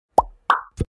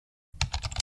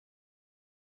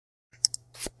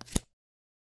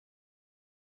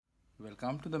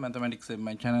Welcome to the Mathematics in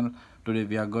my channel. Today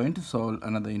we are going to solve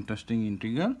another interesting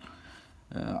integral.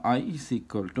 I is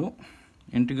equal to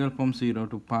integral from 0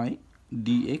 to pi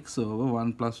dx over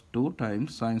 1 plus 2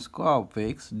 times sine square of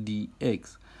x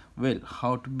dx. Well,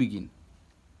 how to begin?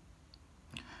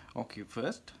 Okay,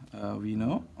 first we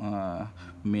know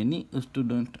many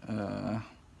students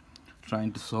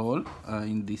trying to solve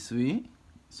in this way.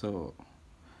 So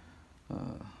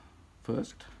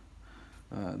first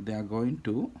they are going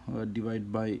to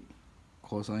divide by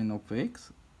cosine of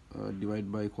x,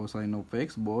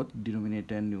 both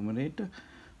denominator and numerator.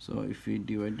 So if we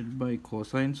divide it by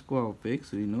cosine square of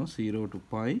x, we know 0 to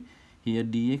pi. Here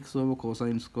dx over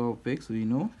cosine square of x, we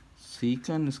know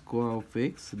secant square of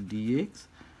x dx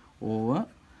over,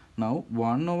 now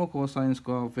 1 over cosine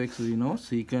square of x, we know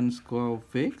secant square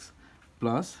of x,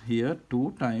 plus here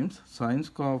 2 times sine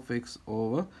square of x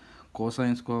over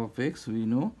cosine square of x, we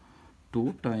know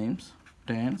 2 times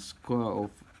tan square of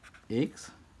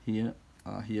x, here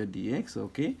dx.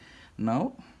 Okay,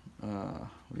 now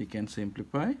we can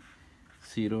simplify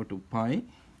 0 to pi,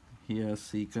 here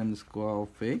secant square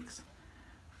of x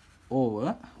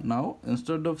over, now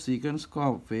instead of secant square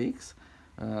of x,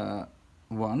 1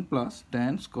 plus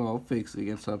tan square of x, we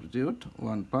can substitute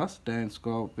 1 plus tan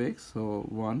square of x. So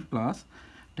 1 plus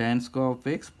tan square of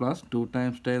x plus 2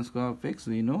 times tan square of x,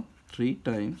 we know 3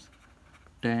 times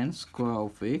tan square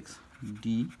of x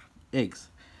dx.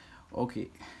 Okay,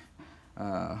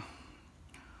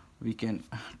 we can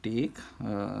take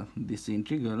this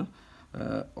integral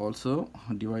also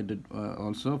divided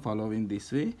also following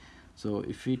this way. So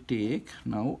if we take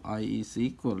now I is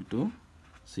equal to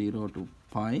 0 to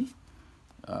pi,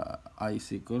 I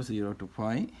is equal 0 to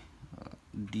pi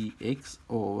dx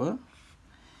over,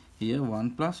 here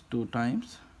 1 plus 2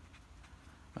 times,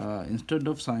 instead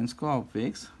of sine square of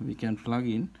x, we can plug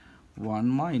in 1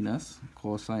 minus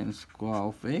cosine square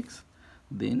of x.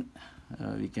 Then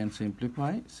we can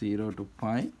simplify 0 to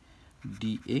pi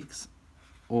dx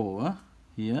over,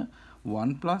 here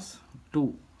 1 plus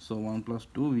 2. So 1 plus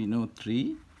 2, we know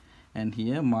 3. And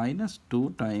here minus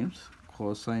 2 times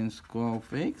cosine square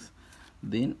of x.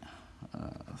 Then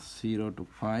 0 to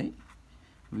pi,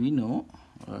 we know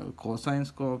cosine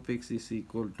square of x is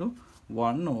equal to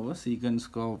 1 over secant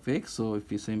square of x. So if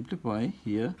we simplify,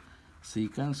 here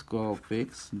secant square of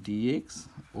x dx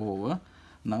over,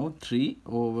 now 3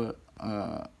 over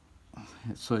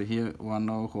so here 1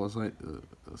 over cosine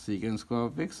secant square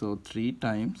of x, so 3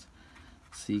 times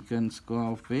secant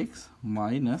square of x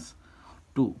minus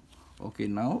 2. Okay,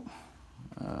 now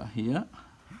here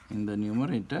in the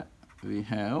numerator we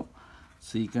have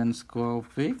secant square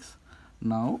of x.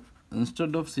 Now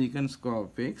instead of secant square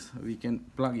of x, we can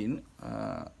plug in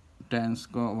tan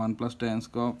square, 1 plus tan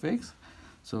square of x.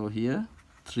 So here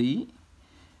 3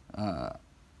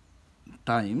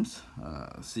 times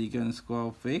secant square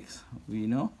of x, we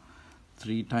know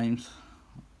 3 times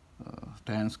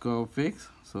tan square of x,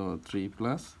 so 3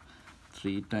 plus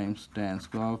 3 times tan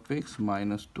square of x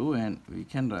minus 2, and we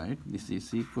can write this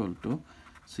is equal to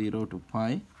 0 to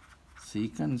pi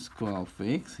secant square of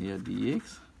x, here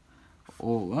dx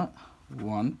over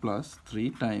 1 plus 3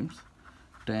 times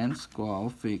tan square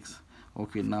of x.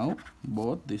 Okay, now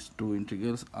both these two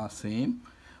integrals are same.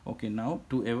 Okay, now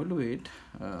to evaluate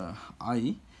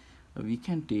I, we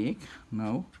can take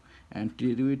now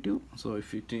antiderivative. So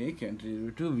if we take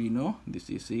antiderivative, we know this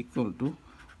is equal to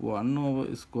 1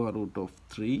 over square root of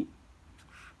 3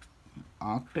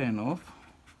 arctan of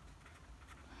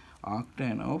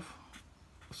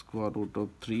square root of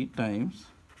 3 times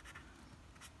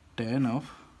tan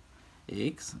of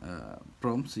x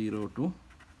from 0 to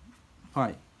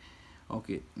pi.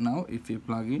 Okay, now if we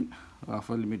plug in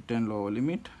upper limit and lower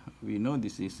limit, we know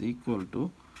this is equal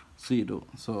to 0.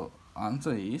 So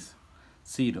answer is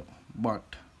 0.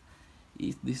 But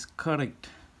is this correct?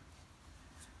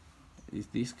 Is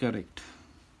this correct?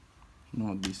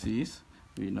 No, this is,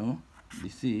 we know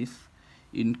this is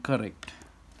incorrect.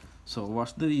 So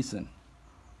what's the reason?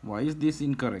 Why is this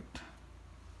incorrect?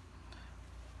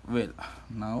 Well,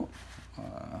 now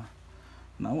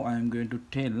I am going to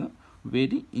tell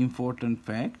very important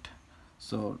fact.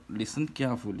 So listen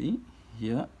carefully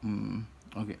here.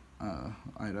 Okay,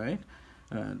 I write,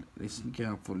 listen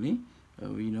carefully.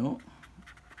 We know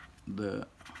the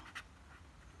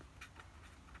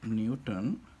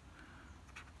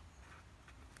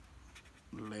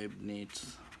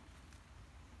Newton-Leibniz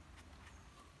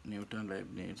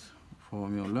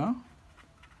formula.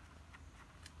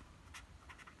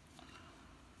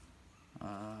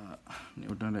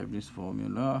 Newton-Leibniz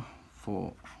formula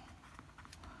for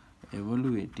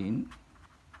evaluating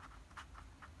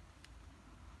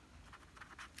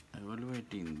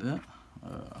evaluating the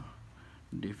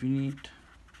definite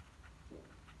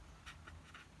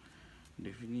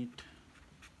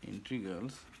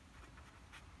integrals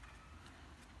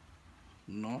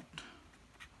not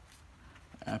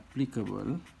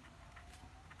applicable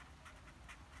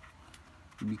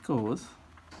because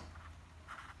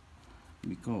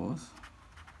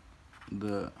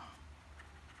the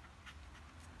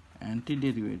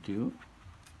antiderivative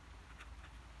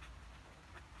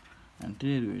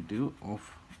of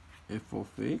f of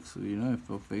x, we know f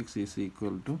of x is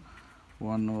equal to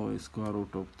 1 over square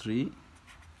root of 3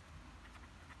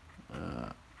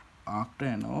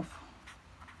 arctan of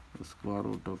square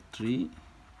root of 3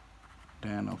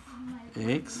 tan of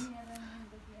x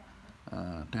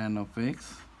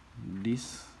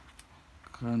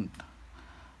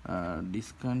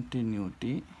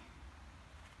discontinuity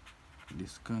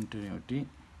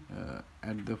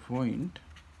at the point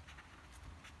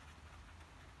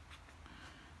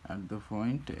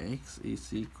x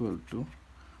is equal to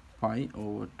pi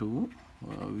over 2,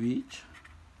 which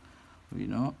we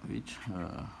know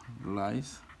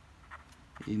lies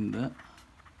in the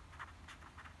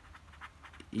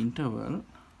interval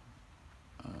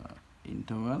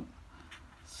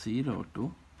 0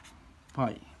 to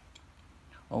pi.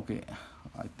 Okay,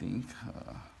 I think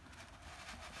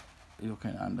you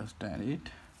can understand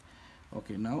it.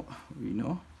 Okay, now we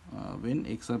know when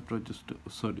x approaches to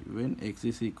when x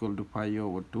is equal to pi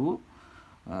over 2,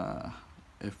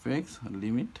 fx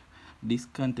limit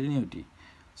discontinuity.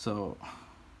 So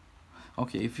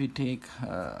okay, if we take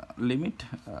limit,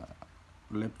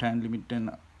 left hand limit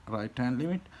and right hand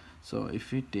limit, so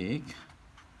if we take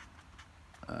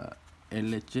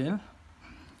LHL,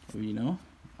 we know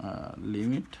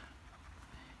limit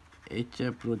h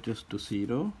approaches to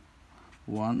 0,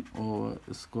 1 over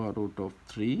square root of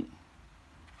 3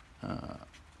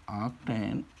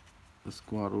 arctan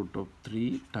square root of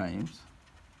 3 times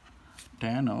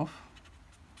tan of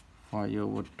 5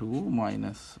 over 2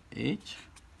 minus h,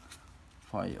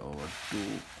 5 over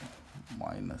 2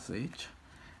 minus h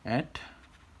at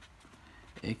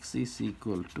x is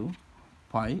equal to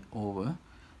pi over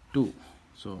 2.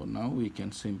 So now we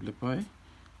can simplify.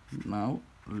 Now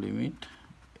limit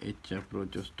h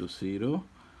approaches to 0,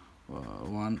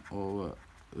 1 over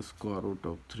square root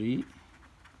of 3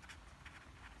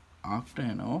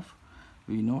 arctan of,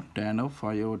 we know tan of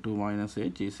 5 over 2 minus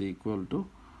h is equal to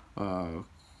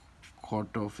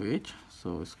cot of h,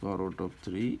 so square root of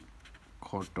 3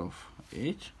 cot of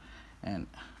h, and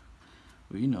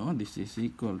we know this is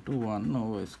equal to 1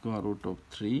 over square root of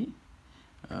 3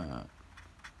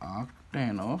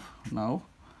 arctan of, now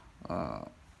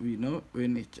we know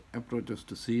when h approaches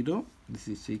to 0, this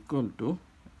is equal to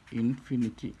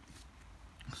infinity.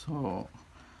 So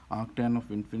arctan of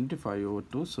infinity 5 over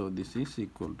 2, so this is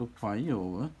equal to pi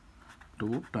over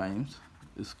 2 times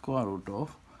square root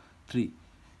of 3.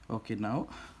 Okay, now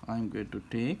I am going to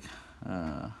take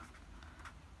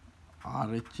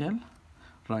RHL,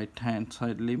 right hand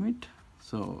side limit.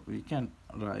 So we can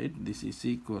write this is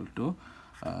equal to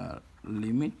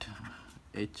limit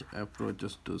h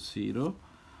approaches to 0,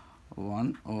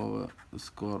 1 over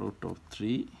square root of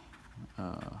 3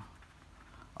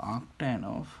 arctan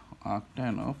of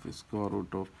square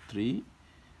root of 3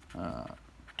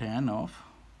 tan of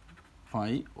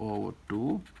 5 over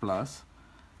 2 plus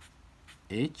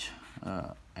h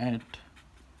at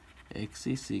x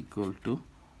is equal to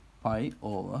pi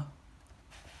over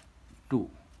 2.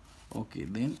 Okay,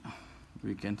 then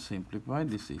we can simplify.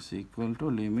 This is equal to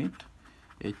limit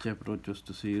h approaches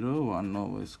to 0, 1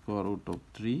 over square root of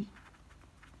 3,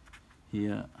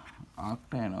 here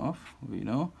arctan of, we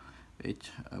know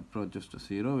h approaches to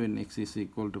 0 when x is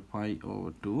equal to pi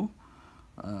over 2,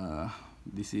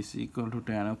 this is equal to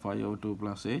tan of 5 over 2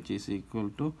 plus h is equal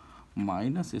to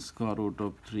minus square root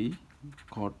of 3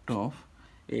 cot of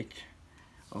h.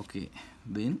 Okay,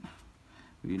 then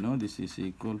we know this is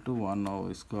equal to 1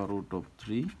 over square root of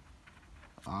 3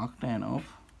 arctan of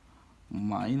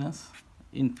minus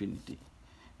infinity,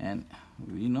 and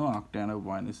we know arctan of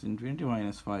minus infinity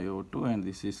minus 5 over 2, and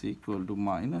this is equal to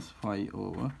minus 5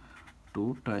 over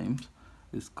 2 times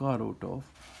square root of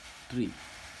 3.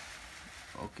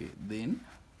 Okay, then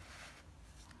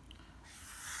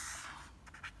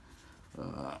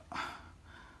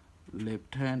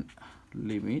left hand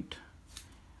limit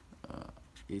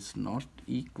is not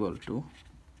equal to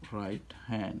right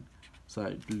hand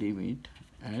side limit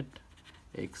at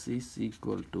x is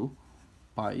equal to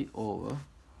pi over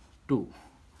 2.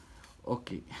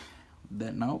 Okay,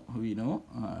 then now we know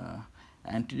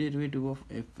antiderivative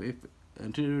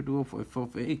of f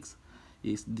of x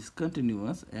is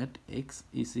discontinuous at x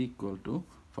is equal to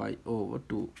pi over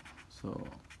 2. So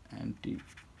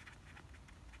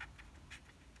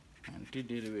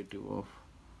antiderivative of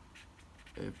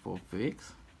f of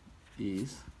x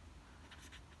is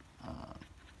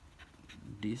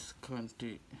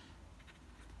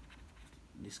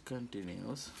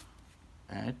discontinuous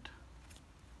at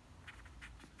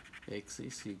x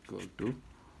is equal to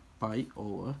pi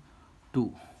over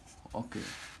 2. Okay,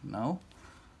 now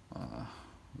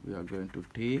we are going to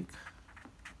take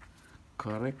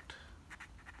correct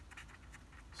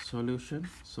solution.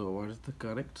 So what is the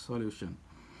correct solution?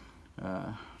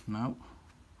 Now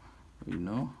we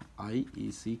know I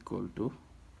is equal to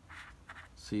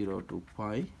 0 to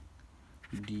pi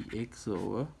dx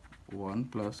over 1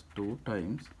 plus 2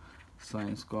 times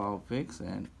sine square of x,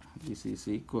 and this is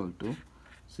equal to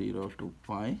 0 to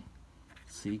pi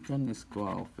secant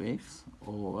square of x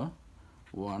over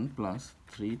 1 plus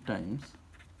 3 times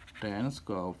tan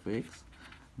square of x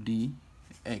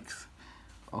dx.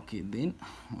 Okay, then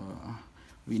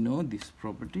we know this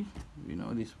property.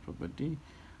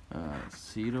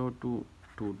 0 to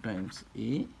 2 times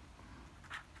a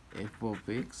f of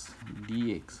x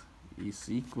dx is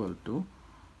equal to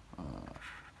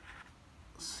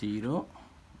 0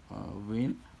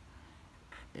 when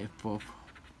f of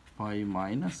pi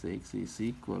minus x is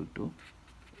equal to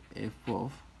f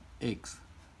of x,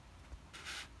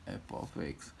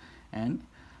 and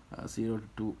 0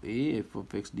 to a f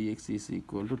of x dx is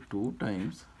equal to 2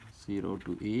 times 0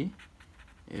 to a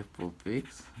f of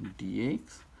x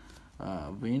dx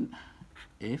when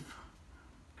f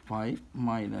pi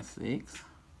minus x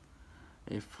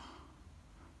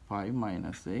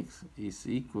is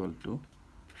equal to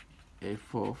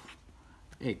f of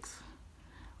x.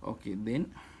 Okay,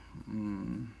 then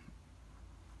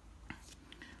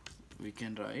we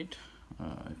can write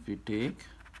if we take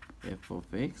f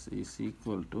of x is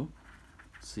equal to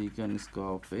secant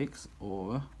square of x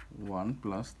over 1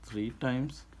 plus 3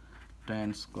 times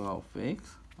tan square of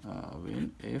x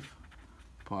when f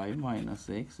pi minus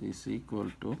x is equal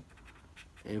to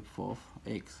f of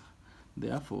x.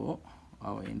 Therefore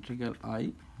our integral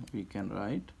I we can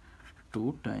write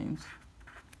 2 times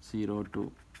 0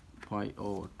 to pi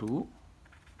over 2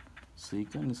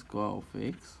 secant square of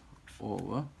x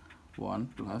over 1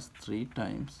 plus 3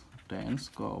 times tan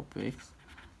square of x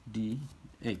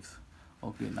dx.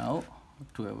 Okay, now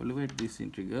to evaluate this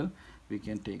integral we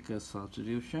can take a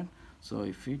substitution. So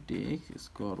if we take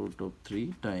square root of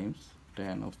 3 times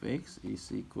tan of x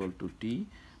is equal to t,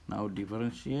 now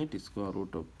differentiate square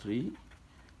root of 3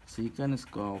 secant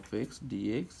square of x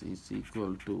dx is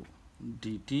equal to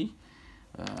dt,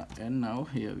 and now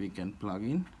here we can plug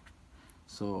in.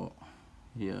 So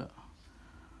here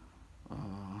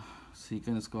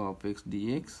secant square of x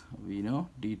dx we know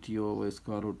dt over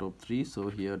square root of 3, so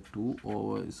here 2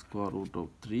 over square root of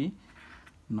 3.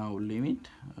 Now limit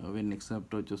when x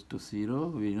approaches to 0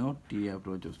 we know t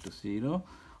approaches to 0,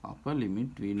 upper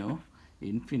limit we know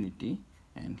infinity,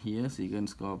 and here secant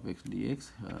square of x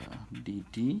dx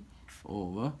dt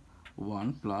over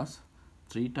 1 plus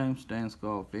 3 times tan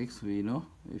square of x we know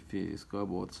if we square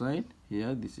both sides,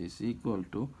 here this is equal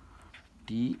to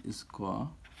t square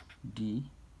dt.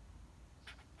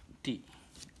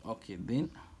 Okay, then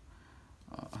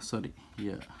sorry,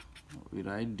 here we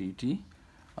write dt,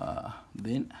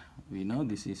 then we know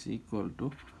this is equal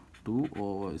to 2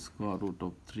 over square root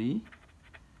of 3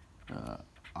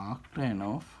 arctan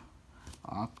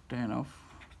of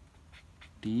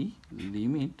t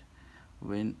limit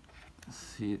when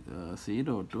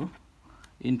 0 to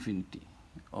infinity.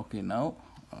 Okay, now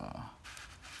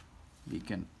we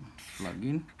can plug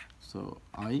in. So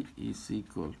I is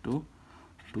equal to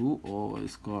 2 over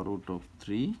square root of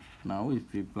 3. Now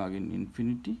if we plug in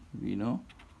infinity we know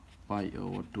pi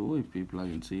over 2, if we plug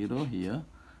in 0 here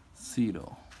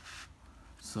 0.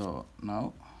 So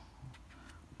now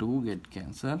 2 get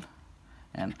cancelled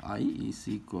and I is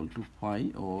equal to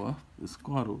pi over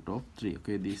square root of 3.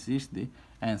 Okay, this is the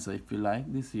answer. If you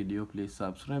like this video, please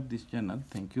subscribe this channel.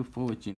 Thank you for watching.